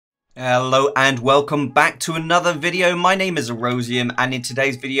Hello and welcome back to another video. My name is Erosium, and in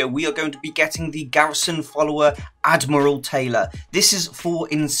today's video we are going to be getting the Garrison Follower Admiral Taylor. This is for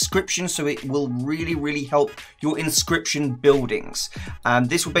inscription, so it will really help your inscription buildings.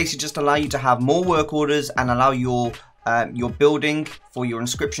 This will basically just allow you to have more work orders and allow your building for your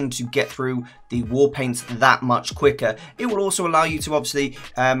inscription to get through the war paints that much quicker. It will also allow you to obviously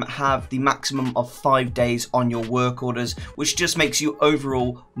have the maximum of 5 days on your work orders, which just makes you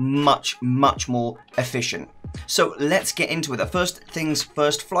overall much more efficient. So let's get into it. The first things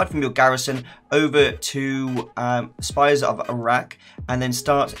first, fly from your garrison over to Spires of Iraq and then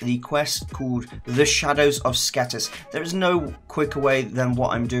start the quest called The Shadows of Sketis. There is no quicker way than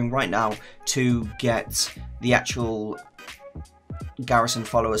what I'm doing right now to get the actual garrison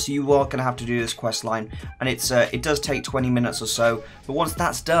follower. So you are going to have to do this quest line, and it does take 20 minutes or so, but once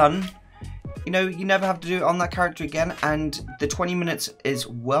that's done, you know, you never have to do it on that character again, and the 20 minutes is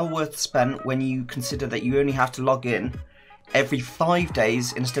well worth spent when you consider that you only have to log in every 5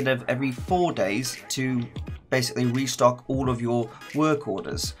 days instead of every 4 days to basically restock all of your work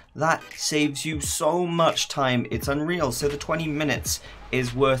orders. That saves you so much time, it's unreal. So the 20 minutes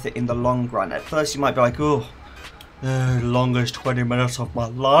is worth it in the long run. At first you might be like, oh, longest 20 minutes of my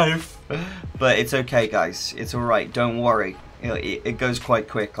life, but it's okay guys, it's alright, don't worry, it goes quite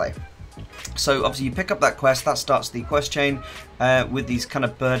quickly. So obviously you pick up that quest, that starts the quest chain with these kind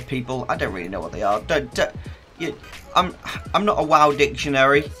of bird people. I don't really know what they are. I'm not a WoW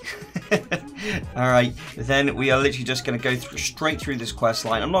dictionary. Alright, then we are literally just going to go straight through this quest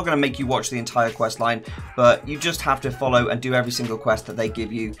line. I'm not going to make you watch the entire quest line, but you just have to follow and do every single quest that they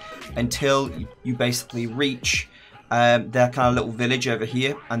give you until you basically reach their kind of little village over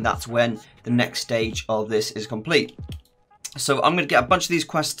here, and that's when the next stage of this is complete. So I'm going to get a bunch of these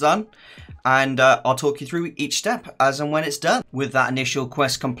quests done, and I'll talk you through each step as and when it's done. With that initial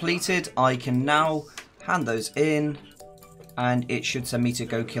quest completed, I can now hand those in, and it should send me to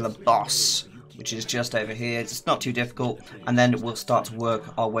go kill a boss, which is just over here. It's not too difficult, and then we'll start to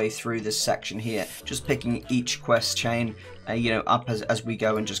work our way through this section here, just picking each quest chain, you know, up as we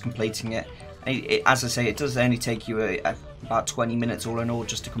go and just completing it. As I say, it does only take you about 20 minutes all in all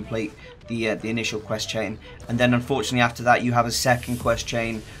just to complete the initial quest chain, and then unfortunately after that you have a second quest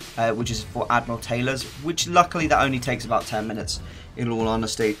chain which is for Admiral Taylor's, which luckily that only takes about 10 minutes. In all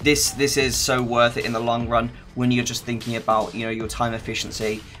honesty, this is so worth it in the long run when you're just thinking about, you know, your time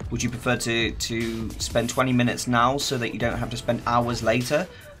efficiency. Would you prefer to spend 20 minutes now so that you don't have to spend hours later?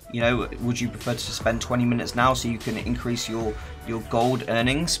 You know, would you prefer to spend 20 minutes now so you can increase your gold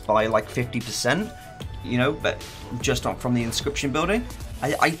earnings by like 50%? You know, but just not from the inscription building.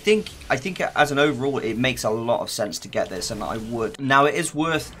 I think as an overall it makes a lot of sense to get this, and I would. Now it is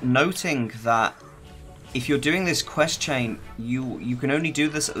worth noting that if you're doing this quest chain, you can only do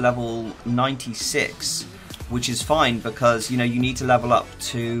this at level 96, which is fine because, you know, you need to level up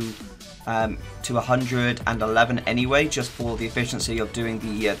to 111 anyway, just for the efficiency of doing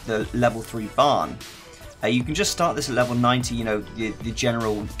the level 3 barn. You can just start this at level 90, you know, the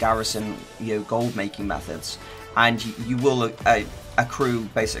general garrison, you know, gold making methods, and you will accrue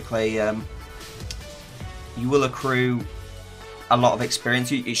basically. You will accrue a lot of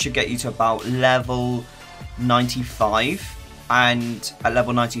experience. It should get you to about level 95, and at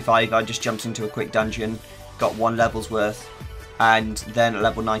level 95 I just jumped into a quick dungeon, got 1 level's worth, and then at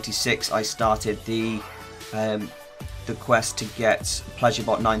level 96 I started the quest to get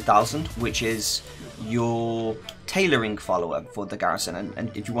Pleasurebot 9000, which is your tailoring follower for the garrison,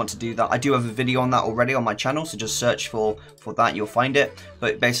 and if you want to do that, I do have a video on that already on my channel, so just search for that, you'll find it.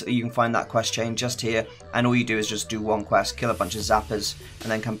 But basically you can find that quest chain just here, and all you do is just do 1 quest, kill a bunch of zappers,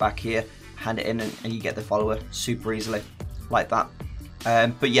 and then come back here, hand it in, and you get the follower super easily like that.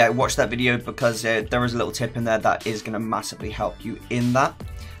 But yeah, watch that video because there is a little tip in there that is going to massively help you in that.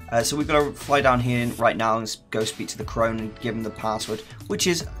 So we've got to fly down here right now and go speak to the crone and give him the password, which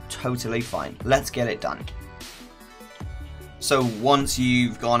is totally fine. Let's get it done. So once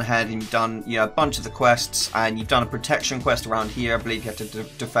you've gone ahead and you've done, you know, a bunch of the quests, and you've done a protection quest around here, I believe you have to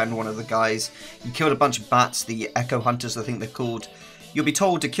defend one of the guys. You killed a bunch of bats, the Echo Hunters I think they're called. You'll be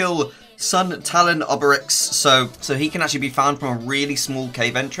told to kill Sun Talon Oberix, so he can actually be found from a really small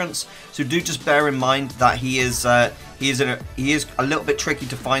cave entrance. So do just bear in mind that he is a little bit tricky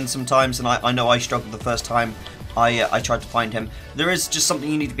to find sometimes, and I know I struggled the first time I tried to find him. There is just something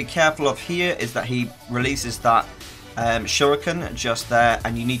you need to be careful of here, is that he releases that shuriken just there,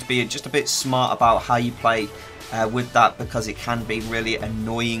 and you need to be just a bit smart about how you play with that, because it can be really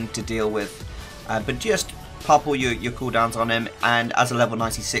annoying to deal with. But just pop all your cooldowns on him, and as a level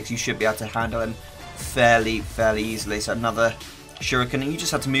 96 you should be able to handle him fairly easily. So another shuriken, and you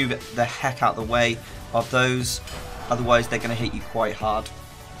just have to move the heck out of the way of those, otherwise they're going to hit you quite hard.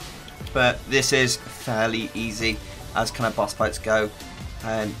 But this is fairly easy as kind of boss fights go,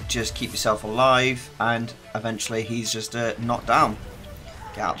 and just keep yourself alive, and eventually he's just knocked down.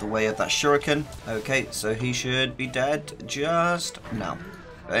 Get out of the way of that shuriken. Okay, so he should be dead just now.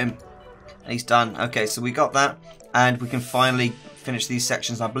 Boom. And he's done. Okay, so we got that, and we can finally finish these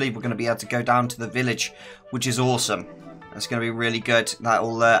sections. I believe we're going to be able to go down to the village, which is awesome. That's going to be really good. That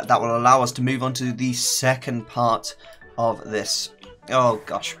will allow us to move on to the second part of this. Oh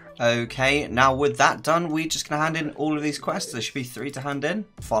gosh. Okay, now with that done, we're just going to hand in all of these quests. There should be 3 to hand in.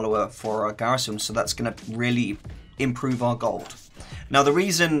 Follower for our garrison, so that's going to really improve our gold. Now the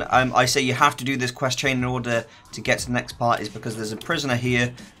reason I say you have to do this quest chain in order to get to the next part is because there's a prisoner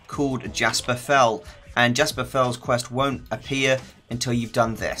here called Jasper Fell, and Jasper Fell's quest won't appear until you've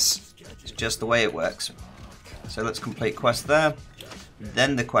done this. It's just the way it works. So let's complete quest there.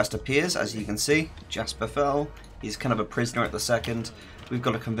 Then the quest appears, as you can see. Jasper Fell. He's kind of a prisoner at the second. We've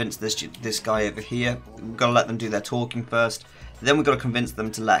got to convince this guy over here. We've got to let them do their talking first. Then we've got to convince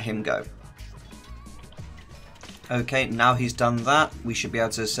them to let him go. Okay, now he's done that, we should be able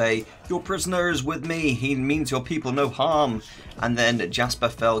to say, "Your prisoner is with me, he means your people no harm." And then Jasper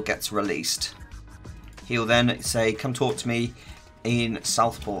Fell gets released. He'll then say, "Come talk to me in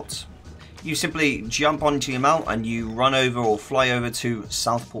Southport." You simply jump onto your mount and you run over or fly over to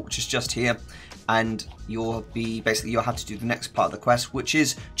Southport, which is just here. And you'll have to do the next part of the quest, which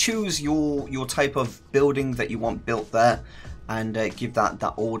is choose your type of building that you want built there, and give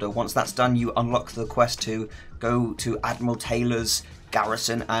that order. Once that's done, you unlock the quest to go to Admiral Taylor's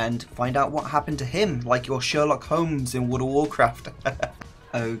garrison and find out what happened to him, like your Sherlock Holmes in World of Warcraft.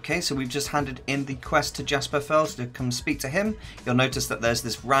 Okay, so we've just handed in the quest to Jasper Fell to come speak to him. You'll notice that there's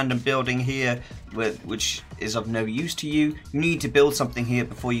this random building here which is of no use to you. You need to build something here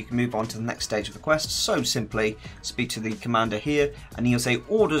before you can move on to the next stage of the quest. So simply speak to the commander here and he'll say,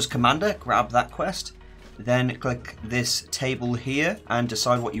 "Orders, Commander," grab that quest. Then click this table here and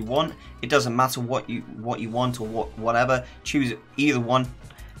decide what you want. It doesn't matter what you want or whatever. Choose either one,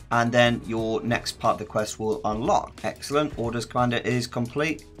 and then your next part of the quest will unlock. Excellent. Orders, Commander is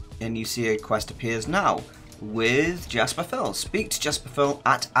complete, and you see a quest appears now with Jasper Fell. Speak to Jasper Fell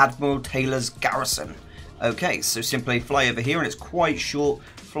at Admiral Taylor's garrison. Okay, so simply fly over here, and it's quite short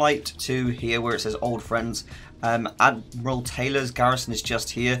flight to here where it says Old Friends. Admiral Taylor's garrison is just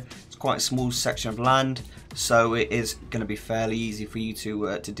here. Quite a small section of land, so it is going to be fairly easy for you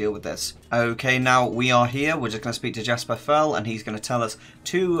to deal with this. Okay, now we are here. We're just going to speak to Jasper Fell, and he's going to tell us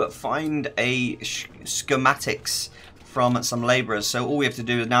to find a schematics from some labourers. So all we have to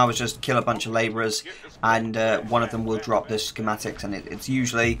do now is just kill a bunch of labourers, and one of them will drop this schematics, and it's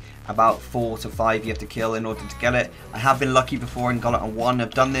usually about 4 to 5 you have to kill in order to get it. I have been lucky before and got it on 1.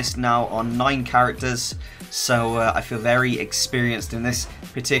 I've done this now on 9 characters, so I feel very experienced in this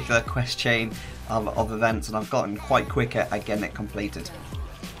particular quest chain of events, and I've gotten quite quick at getting it completed.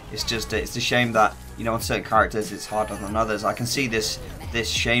 It's a shame that, you know, on certain characters it's harder than others. I can see this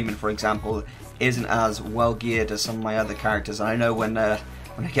shaman, for example, isn't as well geared as some of my other characters, and I know when I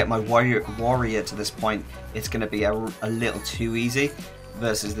get my warrior to this point, it's going to be a little too easy,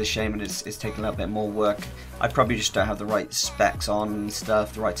 versus the shaman is taking a little bit more work. I probably just don't have the right specs on and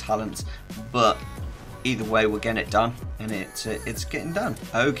stuff, the right talents, but either way we're getting it done, and it's getting done.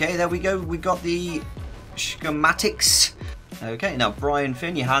 Okay, there we go, we got the schematics. Okay, now Brian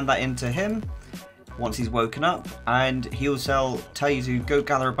Finn, you hand that into him once he's woken up, and he'll tell you to go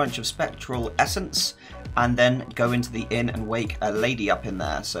gather a bunch of spectral essence and then go into the inn and wake a lady up in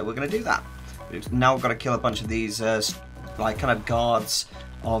there. So we're going to do that. We've now got to kill a bunch of these like kind of guards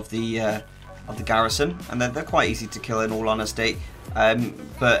of the garrison, and they're quite easy to kill in all honesty.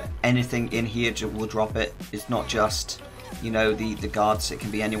 But anything in here will drop it. It's not just, you know, the guards, it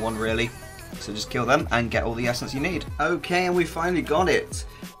can be anyone really. So just kill them and get all the essence you need. Okay, and we finally got it.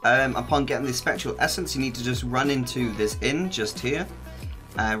 Upon getting the spectral essence, you need to just run into this inn just here.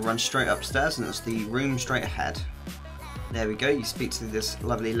 Run straight upstairs, and it's the room straight ahead. There we go, you speak to this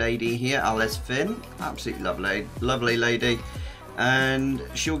lovely lady here, Alice Finn. Absolutely lovely lady. And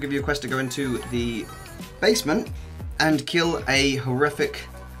she'll give you a quest to go into the basement and kill a horrific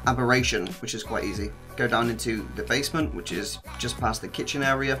aberration, which is quite easy. Go down into the basement, which is just past the kitchen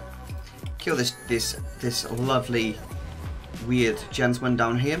area. Kill this lovely weird gentleman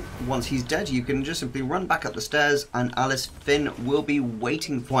down here. Once he's dead, you can just simply run back up the stairs, and Alice Finn will be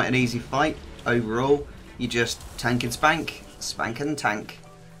waiting for quite an easy fight. Overall, you just tank and spank, spank and tank,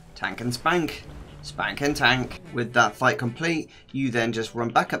 tank and spank, spank and tank. With that fight complete, you then just run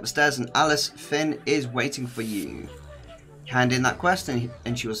back up the stairs, and Alice Finn is waiting for you. hand in that quest,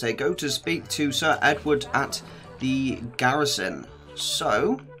 and she will say, go to speak to Sir Edward at the Garrison.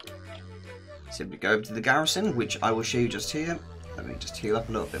 So, simply go over to the Garrison, which I will show you just here. Let me just heal up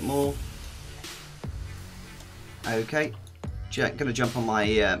a little bit more. Okay, going to jump on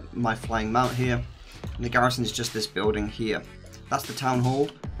my my flying mount here. And the Garrison is just this building here. That's the Town Hall,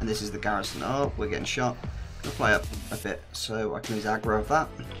 and this is the Garrison. Oh, we're getting shot. I'm going to fly up a bit so I can use aggro of that.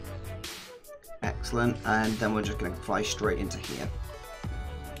 Excellent, and then we're just going to fly straight into here.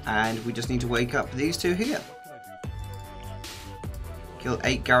 And we just need to wake up these two here. Kill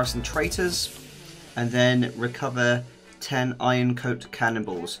 8 Garrison traitors, and then recover 10 iron coat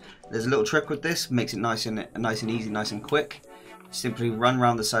cannonballs. There's a little trick with this, makes it nice and easy, nice and quick. Simply run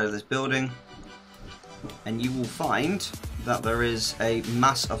around the side of this building, and you will find that there is a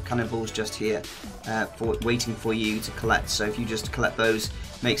mass of cannonballs just here waiting for you to collect. So if you just collect those,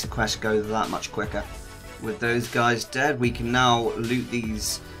 makes the quest go that much quicker. With those guys dead, we can now loot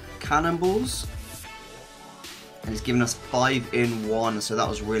these cannonballs, and it's given us 5 in 1, so that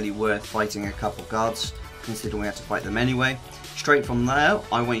was really worth fighting a couple guards, considering we had to fight them anyway. Straight from there,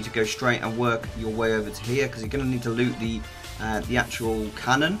 I want you to go straight and work your way over to here, because you're going to need to loot the actual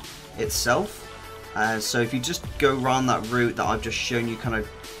cannon itself. So if you just go around that route that I've just shown you, kind of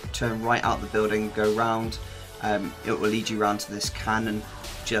turn right out the building, go round, it will lead you around to this cannon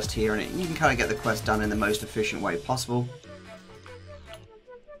just here, and you can kind of get the quest done in the most efficient way possible.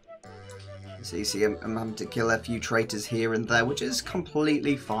 So you see I'm having to kill a few traitors here and there, which is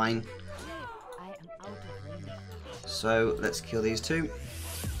completely fine. So let's kill these two,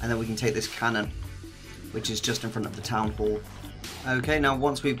 and then we can take this cannon, which is just in front of the town hall. Okay, now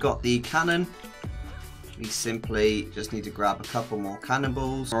once we've got the cannon, we simply just need to grab a couple more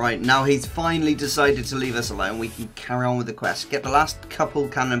cannonballs. Alright, now he's finally decided to leave us alone. We can carry on with the quest. Get the last couple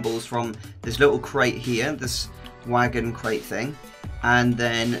cannonballs from this little crate here, this wagon crate thing, and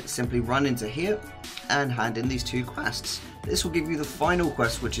then simply run into here and hand in these 2 quests. This will give you the final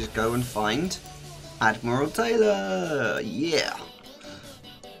quest, which is go and find Admiral Taylor. Yeah!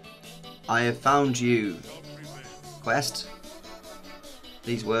 I have found you. Quest.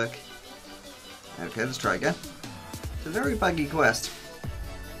 Please work. Okay, let's try again. It's a very buggy quest.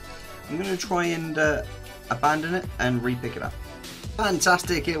 I'm going to try and abandon it and re-pick it up.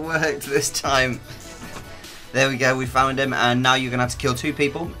 Fantastic, it worked this time. There we go, we found him, and now you're going to have to kill 2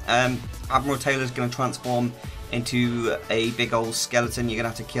 people. Admiral Taylor's going to transform into a big old skeleton. You're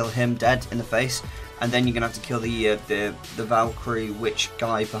going to have to kill him dead in the face, and then you're going to have to kill the Valkyrie witch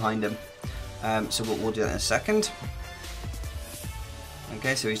guy behind him. So we'll do that in a second.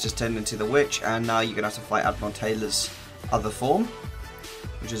 Okay, so he's just turned into the witch, and now you're going to have to fight Admiral Taylor's other form,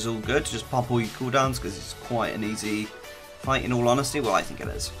 which is all good. Just pop all your cooldowns, because it's quite an easy fight in all honesty. Well, I think it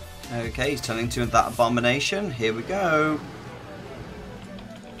is. Okay, he's turning into that abomination. Here we go.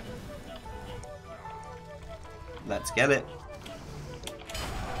 Let's get it.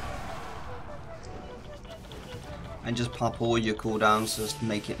 And just pop all your cooldowns, just to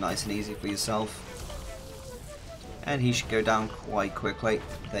make it nice and easy for yourself. And he should go down quite quickly.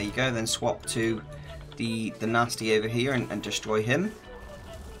 There you go. Then swap to the nasty over here and destroy him.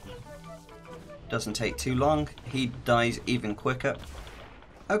 Doesn't take too long. He dies even quicker.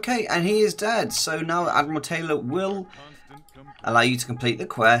 Okay, and he is dead. So now Admiral Taylor will allow you to complete the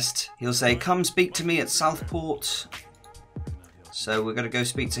quest. He'll say, come speak to me at Southport. So we're going to go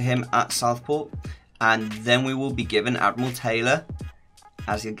speak to him at Southport. And then we will be given Admiral Taylor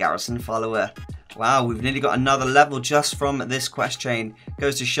as your garrison follower. Wow, we've nearly got another level just from this quest chain.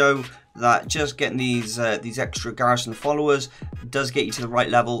 Goes to show that just getting these extra garrison followers does get you to the right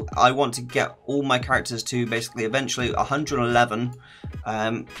level. I want to get all my characters to basically eventually 111,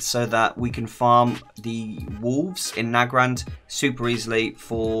 so that we can farm the wolves in Nagrand super easily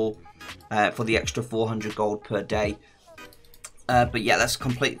for the extra 400 gold per day. But yeah, let's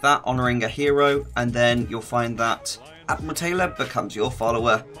complete that, honouring a hero, and then you'll find that Admiral Taylor becomes your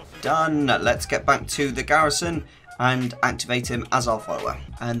follower. Done. Let's get back to the garrison and activate him as our follower.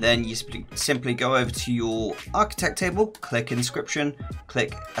 And then you simply go over to your architect table, click inscription,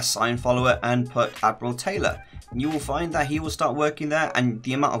 click assign follower, and put Admiral Taylor. And you will find that he will start working there, and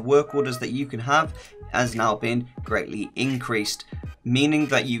the amount of work orders that you can have has now been greatly increased, meaning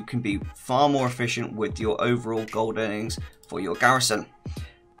that you can be far more efficient with your overall gold earnings for your garrison.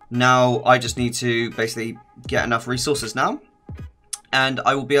 Now I just need to basically get enough resources now, and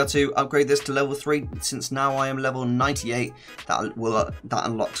I will be able to upgrade this to level 3, since now I am level 98. That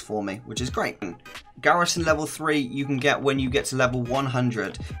unlocks for me, which is great. Garrison level 3 you can get when you get to level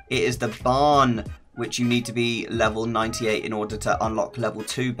 100. It is the barn which you need to be level 98 in order to unlock level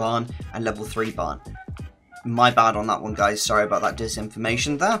 2 barn and level 3 barn. My bad on that one, guys. Sorry about that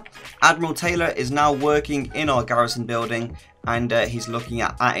disinformation there. Admiral Taylor is now working in our garrison building, and he's looking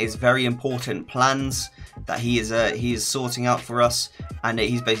at his very important plans that he is sorting out for us, and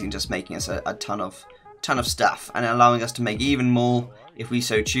he's basically just making us a ton of stuff and allowing us to make even more if we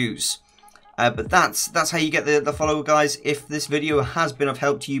so choose. But that's how you get the follower, guys. If this video has been of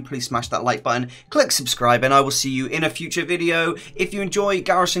help to you, please smash that like button, click subscribe, and I will see you in a future video. If you enjoy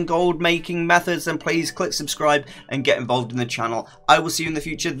garrison gold making methods, then please click subscribe and get involved in the channel. I will see you in the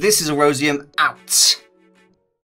future. This is Erosium, out.